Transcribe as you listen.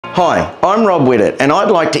Hi, I'm Rob Whittett and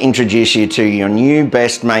I'd like to introduce you to your new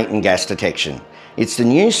best mate in gas detection. It's the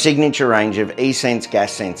new signature range of eSense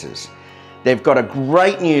gas sensors. They've got a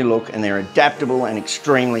great new look and they're adaptable and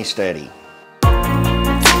extremely sturdy.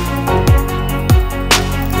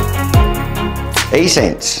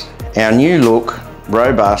 eSense, our new look,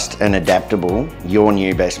 robust and adaptable, your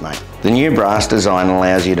new best mate. The new brass design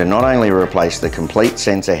allows you to not only replace the complete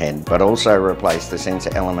sensor head, but also replace the sensor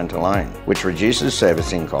element alone, which reduces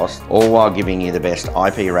servicing costs, all while giving you the best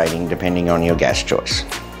IP rating depending on your gas choice.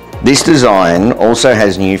 This design also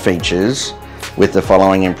has new features with the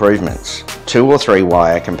following improvements: 2 or 3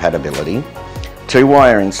 wire compatibility.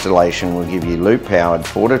 2-wire installation will give you loop powered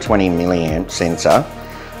 4 to 20 milliamp sensor,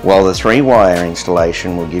 while the 3-wire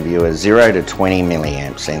installation will give you a 0 to 20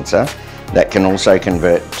 milliamp sensor that can also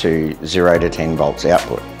convert to 0 to 10 volts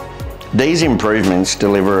output. These improvements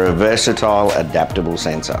deliver a versatile, adaptable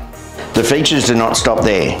sensor. The features do not stop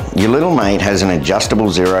there. Your little mate has an adjustable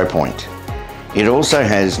 0 point. It also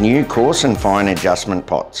has new coarse and fine adjustment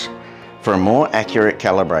pots for a more accurate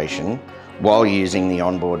calibration while using the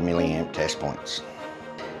onboard milliamp test points.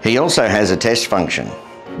 He also has a test function.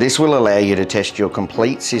 This will allow you to test your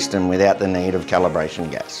complete system without the need of calibration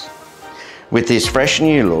gas. With this fresh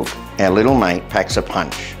new look, our little mate packs a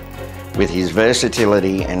punch with his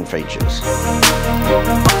versatility and features.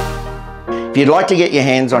 If you'd like to get your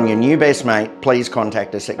hands on your new best mate, please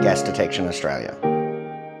contact us at Gas Detection Australia.